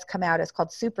just come out is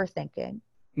called Super Thinking.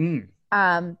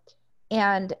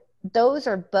 And those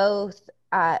are both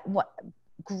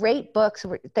great books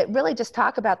that really just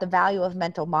talk about the value of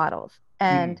mental models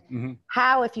and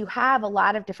how, if you have a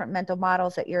lot of different mental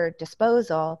models at your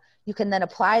disposal, you can then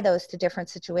apply those to different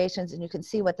situations, and you can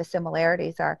see what the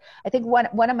similarities are. I think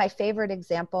one of my favorite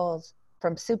examples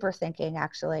from Super Thinking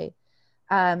actually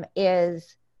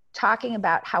is talking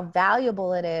about how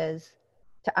valuable it is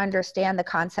to understand the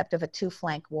concept of a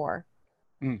two-flank war.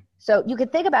 So you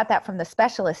could think about that from the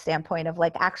specialist standpoint of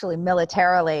like actually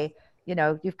militarily,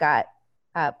 you've got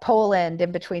Poland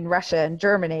in between Russia and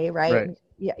Germany, right?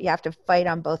 You have to fight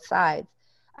on both sides,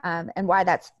 and why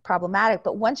that's problematic.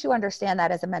 But once you understand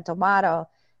that as a mental model,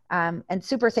 and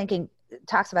Super Thinking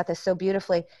talks about this so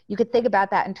beautifully, you could think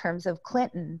about that in terms of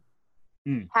Clinton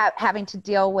having to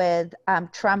deal with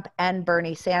Trump and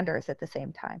Bernie Sanders at the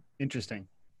same time. Interesting.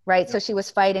 Right. Yep. So she was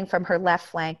fighting from her left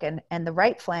flank and the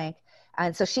right flank.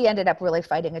 And so she ended up really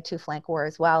fighting a two-flank war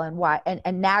as well. And why?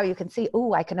 And now you can see,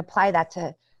 I can apply that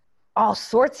to all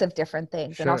sorts of different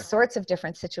things and all sorts of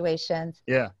different situations.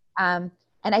 Yeah. And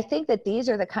I think that these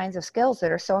are the kinds of skills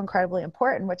that are so incredibly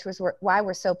important, which was why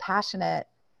we're so passionate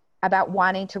about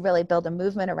wanting to really build a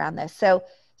movement around this. So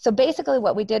basically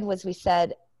what we did was we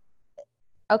said,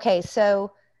 okay,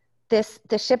 so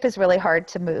the ship is really hard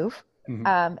to move.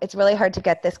 It's really hard to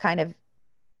get this kind of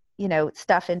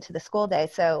stuff into the school day.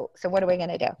 So what are we going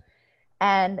to do?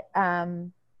 And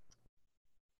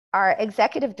our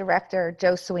executive director,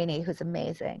 Joe Sweeney, who's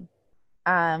amazing,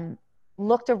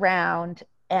 looked around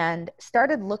and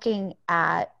started looking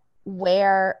at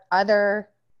where other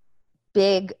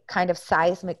big kind of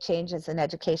seismic changes in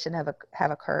education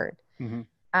have occurred.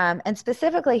 And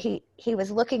specifically, he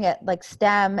was looking at like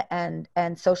STEM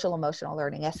and social emotional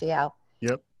learning, SEL.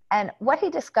 Yep. And what he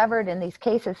discovered in these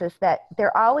cases is that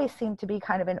there always seemed to be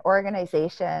kind of an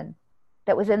organization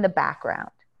that was in the background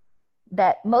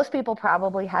that most people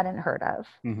probably hadn't heard of,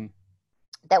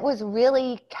 that was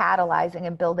really catalyzing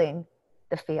and building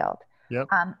the field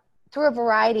through a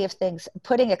variety of things,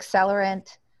 putting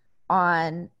accelerant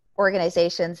on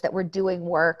organizations that were doing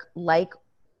work like,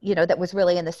 that was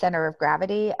really in the center of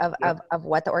gravity of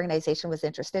what the organization was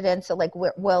interested in. So like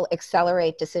we'll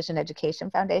accelerate Decision Education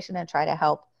Foundation and try to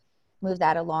help move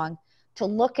that along, to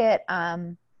look at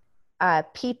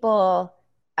people,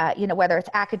 whether it's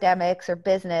academics or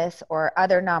business or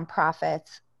other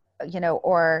nonprofits,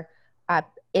 or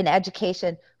in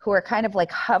education, who are kind of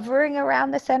like hovering around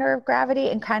the center of gravity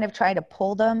and kind of trying to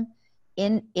pull them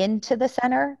into the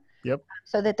center. Yep.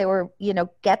 So that they were,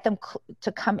 get them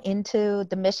to come into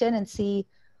the mission and see,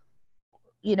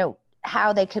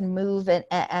 how they can move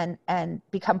and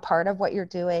become part of what you're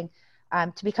doing,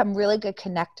 to become really good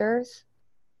connectors,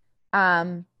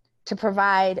 to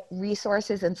provide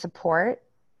resources and support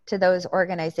to those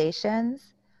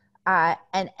organizations,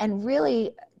 and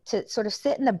really to sort of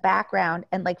sit in the background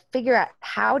and like figure out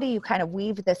how do you kind of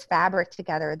weave this fabric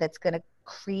together that's going to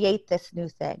create this new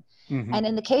thing. And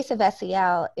in the case of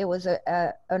SEL, it was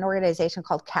an organization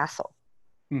called Castle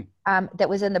that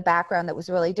was in the background that was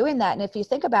really doing that. And if you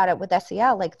think about it with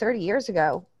SEL, like 30 years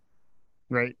ago,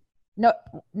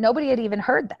 nobody had even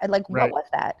heard that. Like, what was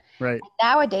that? Right. And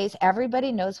nowadays,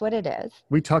 everybody knows what it is.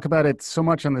 We talk about it so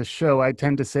much on the show. I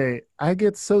tend to say, I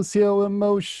get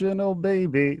socio-emotional,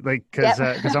 baby, like because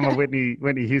I'm a Whitney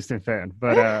Houston fan.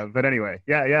 But anyway,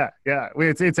 yeah.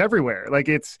 It's everywhere. Like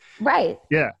it's right.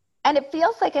 Yeah. And it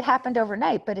feels like it happened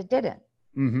overnight, but it didn't.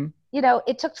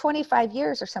 It took 25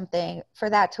 years or something for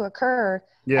that to occur.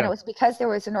 Yeah. And it was because there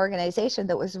was an organization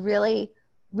that was really,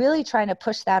 really trying to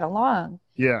push that along.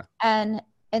 Yeah. And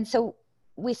so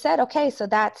we said, okay, so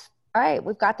that's all right.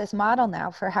 We've got this model now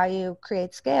for how you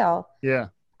create scale. Yeah.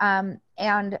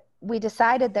 And we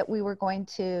decided that we were going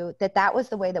to, that was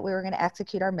the way that we were going to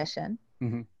execute our mission,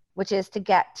 which is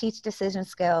to teach decision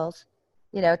skills,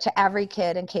 to every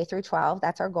kid in K through 12.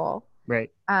 That's our goal. Right.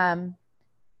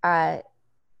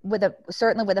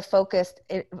 certainly with a focus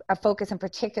in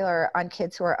particular on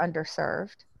kids who are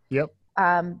underserved. Yep.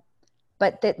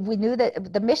 But that we knew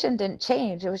that the mission didn't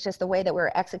change. It was just the way that we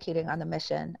were executing on the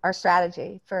mission. Our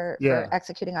strategy for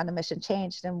executing on the mission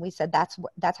changed. And we said, that's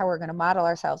how we're going to model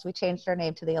ourselves. We changed our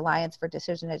name to the Alliance for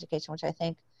Decision Education, which I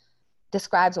think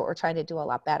describes what we're trying to do a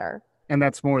lot better. And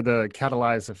that's more the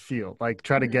catalyze a field, like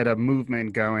try to get a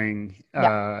movement going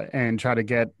and try to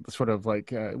get sort of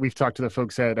like, we've talked to the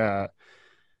folks at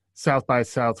South by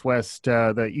Southwest,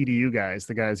 the EDU guys,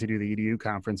 the guys who do the EDU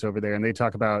conference over there. And they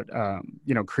talk about,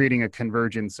 creating a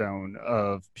convergence zone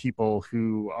of people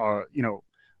who are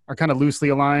kind of loosely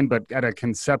aligned, but at a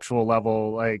conceptual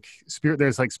level, like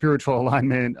there's like spiritual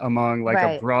alignment among like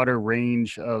a broader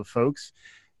range of folks.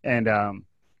 And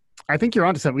I think you're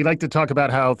onto something. We like to talk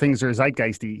about how things are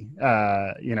zeitgeisty,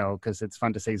 because it's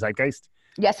fun to say zeitgeist.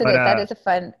 Yes, it is. That is a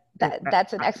fun,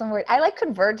 that's an excellent word. I like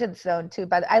convergence zone too,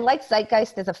 but I like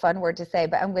zeitgeist is a fun word to say,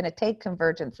 but I'm going to take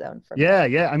convergence zone for me.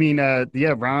 Yeah. I mean,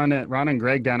 Ron and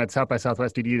Greg down at South by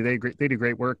Southwest EDU, they do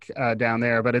great work down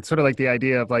there, but it's sort of like the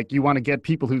idea of like, you want to get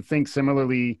people who think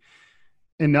similarly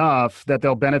enough that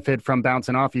they'll benefit from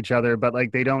bouncing off each other, but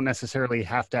like, they don't necessarily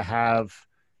have to have,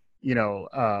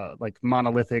 like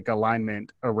monolithic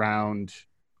alignment around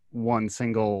one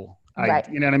single idea.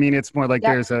 You know what I mean? It's more like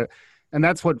and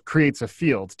that's what creates a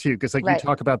field too. Cause like you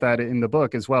talk about that in the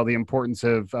book as well, the importance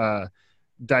of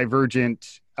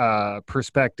divergent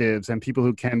perspectives and people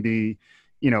who can be,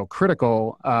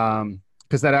 critical,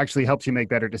 because that actually helps you make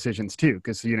better decisions too.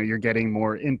 Cause you're getting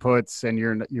more inputs and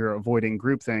you're avoiding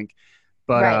groupthink.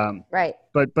 But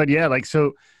but yeah, like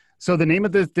so the name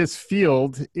of this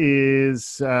field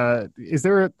is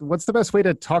what's the best way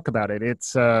to talk about it?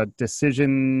 It's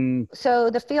decision.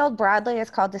 So the field broadly is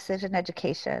called decision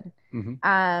education.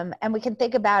 Mm-hmm. And we can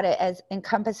think about it as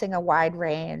encompassing a wide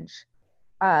range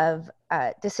of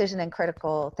decision and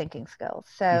critical thinking skills.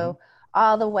 So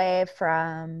all the way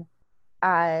from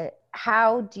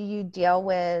how do you deal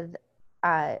with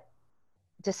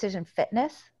decision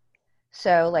fitness?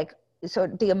 So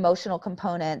the emotional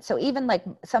component. So even like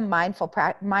some mindful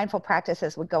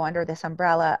practices would go under this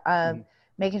umbrella of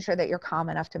making sure that you're calm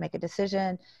enough to make a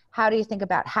decision. How do you think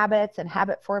about habits and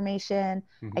habit formation?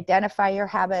 Identify your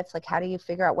habits. Like, how do you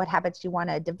figure out what habits you want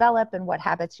to develop and what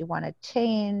habits you want to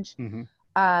change?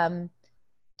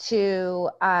 To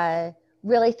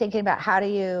really thinking about how do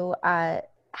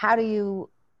you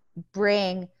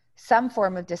bring some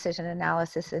form of decision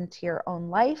analysis into your own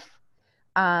life?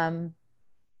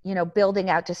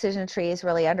 Building out decision trees,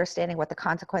 really understanding what the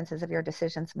consequences of your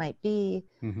decisions might be.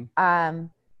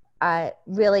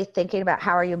 Really thinking about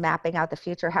how are you mapping out the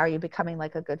future? How are you becoming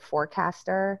like a good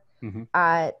forecaster?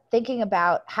 Thinking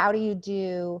about how do you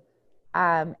do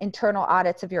internal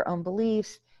audits of your own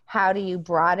beliefs? How do you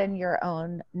broaden your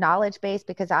own knowledge base?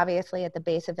 Because obviously at the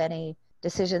base of any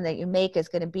decision that you make is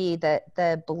going to be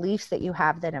the beliefs that you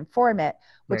have that inform it,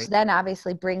 which then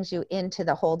obviously brings you into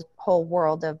the whole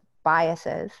world of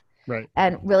biases,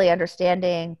 and really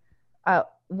understanding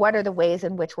what are the ways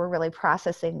in which we're really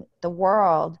processing the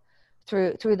world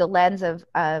through the lens of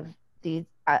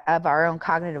our own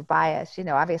cognitive bias.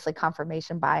 Obviously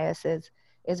confirmation bias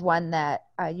is one that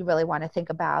you really want to think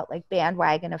about, like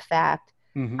bandwagon effect,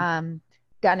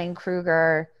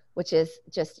 Dunning-Kruger, which is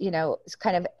just it's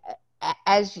kind of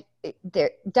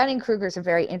Dunning-Kruger is a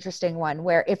very interesting one,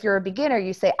 where if you're a beginner,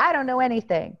 you say, I don't know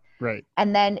anything.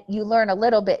 And then you learn a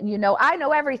little bit and I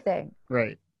know everything.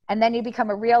 And then you become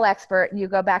a real expert and you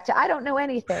go back to, I don't know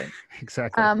anything.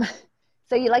 Exactly.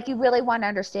 So you really want to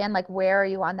understand, like, where are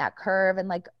you on that curve, and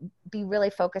like be really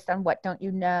focused on what don't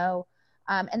you know.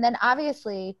 And then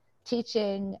obviously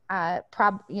teaching,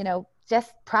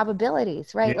 just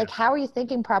probabilities, right? Like, how are you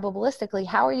thinking probabilistically?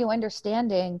 How are you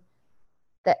understanding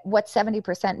that what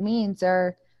 70% means,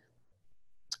 or,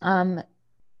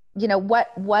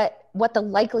 what the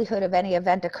likelihood of any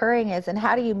event occurring is, and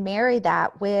how do you marry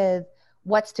that with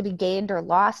what's to be gained or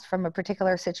lost from a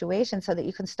particular situation, so that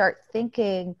you can start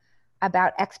thinking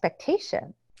about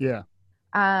expectation.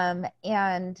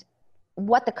 And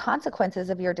what the consequences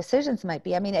of your decisions might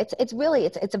be. I mean, it's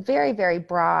a very, very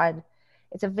broad,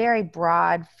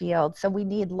 field. So we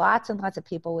need lots and lots of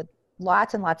people with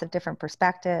lots and lots of different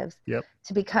perspectives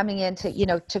to be coming into,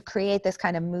 to create this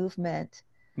kind of movement.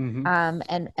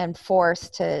 And force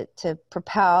to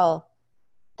propel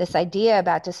this idea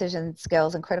about decision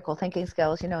skills and critical thinking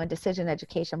skills, and decision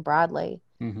education broadly,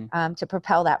 to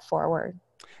propel that forward.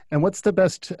 And what's the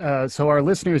best, so our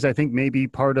listeners, I think, may be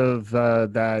part of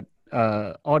that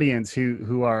audience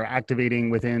who are activating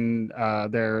within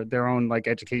their own like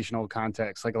educational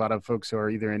context, like a lot of folks who are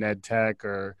either in ed tech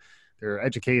or they're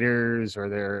educators or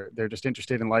they're just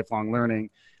interested in lifelong learning,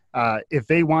 if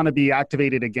they want to be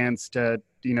activated against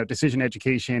decision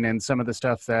education and some of the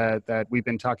stuff that we've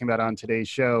been talking about on today's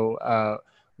show,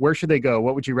 where should they go?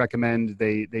 What would you recommend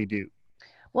they do?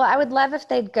 Well, I would love if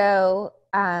they'd go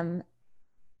to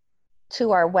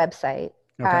our website.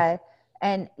 Okay.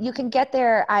 And you can get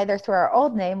there either through our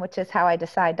old name, which is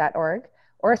howidecide.org,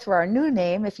 or through our new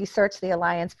name. If you search the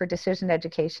Alliance for Decision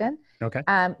Education, Okay.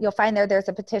 You'll find there's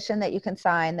a petition that you can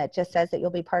sign that just says that you'll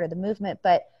be part of the movement,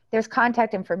 but there's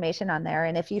contact information on there.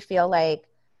 And if you feel like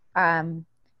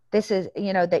this is,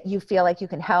 that you feel like you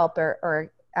can help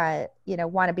or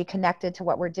want to be connected to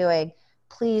what we're doing,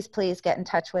 please get in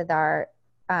touch with our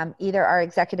either our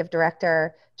executive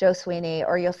director, Joe Sweeney,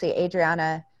 or you'll see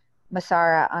Adriana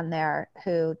Massara on there,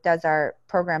 who does our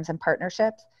programs and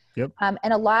partnerships. Yep.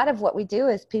 And a lot of what we do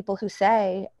is people who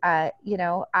say, I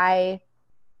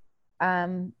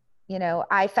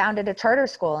founded a charter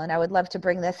school and I would love to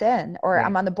bring this in, or Right.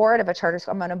 I'm on the board of a charter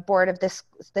school, I'm on a board of this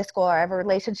school, or I have a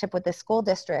relationship with this school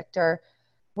district, or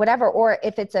whatever. Or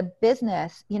if it's a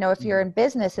business, if you're in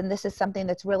business and this is something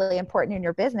that's really important in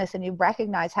your business, and you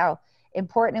recognize how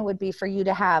important it would be for you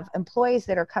to have employees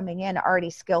that are coming in already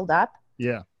skilled up.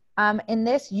 Yeah. In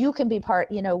this, you can be part,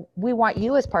 we want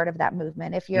you as part of that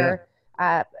movement. If you're,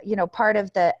 part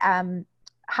of the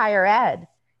higher ed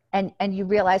and you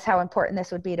realize how important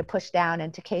this would be to push down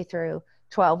into K through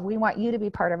 12, we want you to be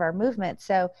part of our movement.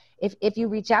 So if you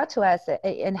reach out to us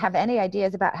and have any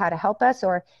ideas about how to help us,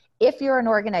 or if you're an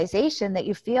organization that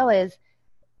you feel is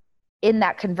in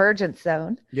that convergence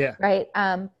zone, Yeah. right?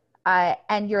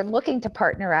 And you're looking to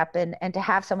partner up and to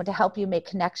have someone to help you make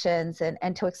connections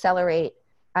and to accelerate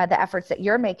the efforts that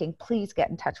you're making, please get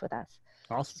in touch with us.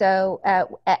 Awesome. So,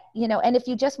 and if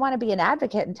you just want to be an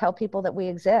advocate and tell people that we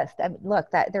exist, look,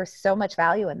 that there's so much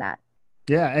value in that.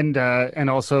 Yeah. And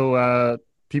also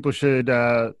people should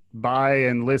buy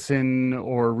and listen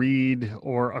or read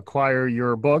or acquire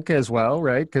your book as well,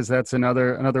 right? Because that's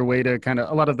another way to kind of,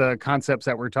 a lot of the concepts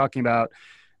that we're talking about,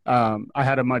 I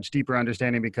had a much deeper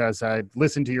understanding because I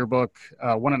listened to your book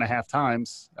 1.5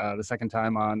 times, the second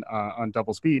time on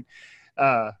double speed.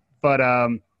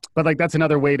 But like, that's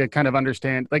another way to kind of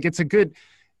understand, like, it's a good,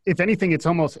 if anything,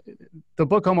 the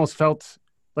book almost felt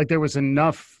like there was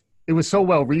enough, it was so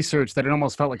well researched that it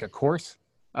almost felt like a course.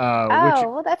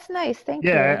 Well, that's nice. Thank you.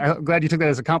 Yeah, I'm glad you took that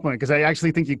as a compliment, because I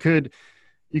actually think you could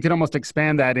almost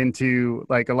expand that into,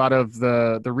 like, a lot of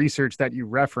the research that you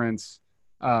reference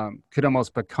could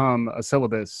almost become a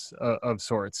syllabus of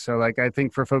sorts. So, like, I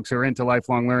think for folks who are into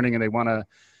lifelong learning and they want to,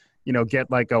 get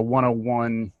like a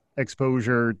 101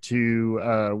 exposure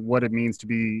to what it means to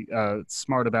be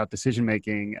smart about decision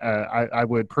making, I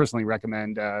would personally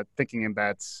recommend Thinking in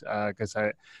Bets, because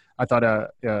I thought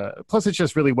plus it's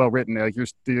just really well written. Like,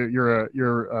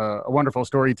 you're a wonderful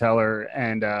storyteller,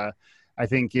 and I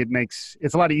think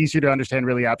it's a lot easier to understand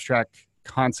really abstract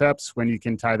concepts when you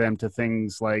can tie them to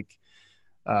things like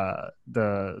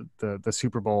the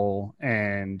Super Bowl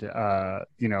and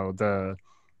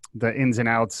the ins and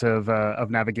outs of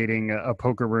navigating a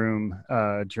poker room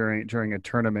during a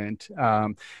tournament.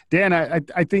 Dan,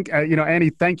 I think Annie,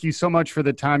 thank you so much for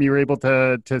the time you were able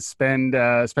to spend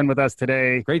with us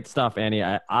today. Great stuff, Annie.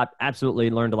 I absolutely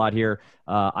learned a lot here.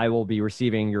 I will be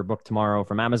receiving your book tomorrow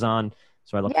from Amazon,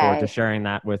 so I look forward to sharing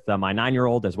that with my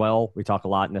 9-year-old as well. We talk a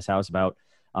lot in this house about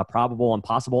probable and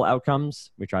possible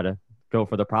outcomes. We try to go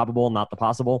for the probable, not the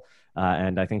possible.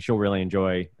 And I think she'll really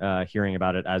enjoy hearing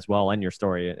about it as well, and your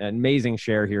story. An amazing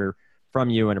share here from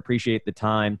you, and appreciate the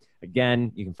time.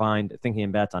 Again, you can find Thinking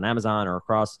in Bets on Amazon or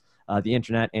across the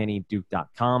internet,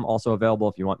 AnnieDuke.com. Also available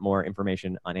if you want more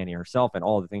information on Annie herself and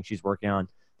all the things she's working on,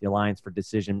 the Alliance for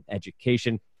Decision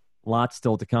Education. Lots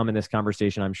still to come in this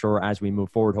conversation, I'm sure, as we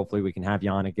move forward. Hopefully we can have you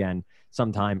on again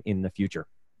sometime in the future.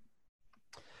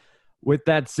 With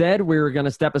that said, we're going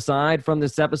to step aside from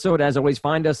this episode. As always,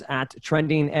 find us at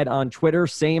Trending Ed on Twitter,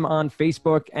 same on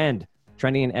Facebook, and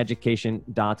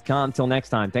trendingineducation.com. Till next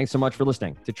time, thanks so much for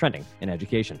listening to Trending in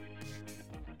Education.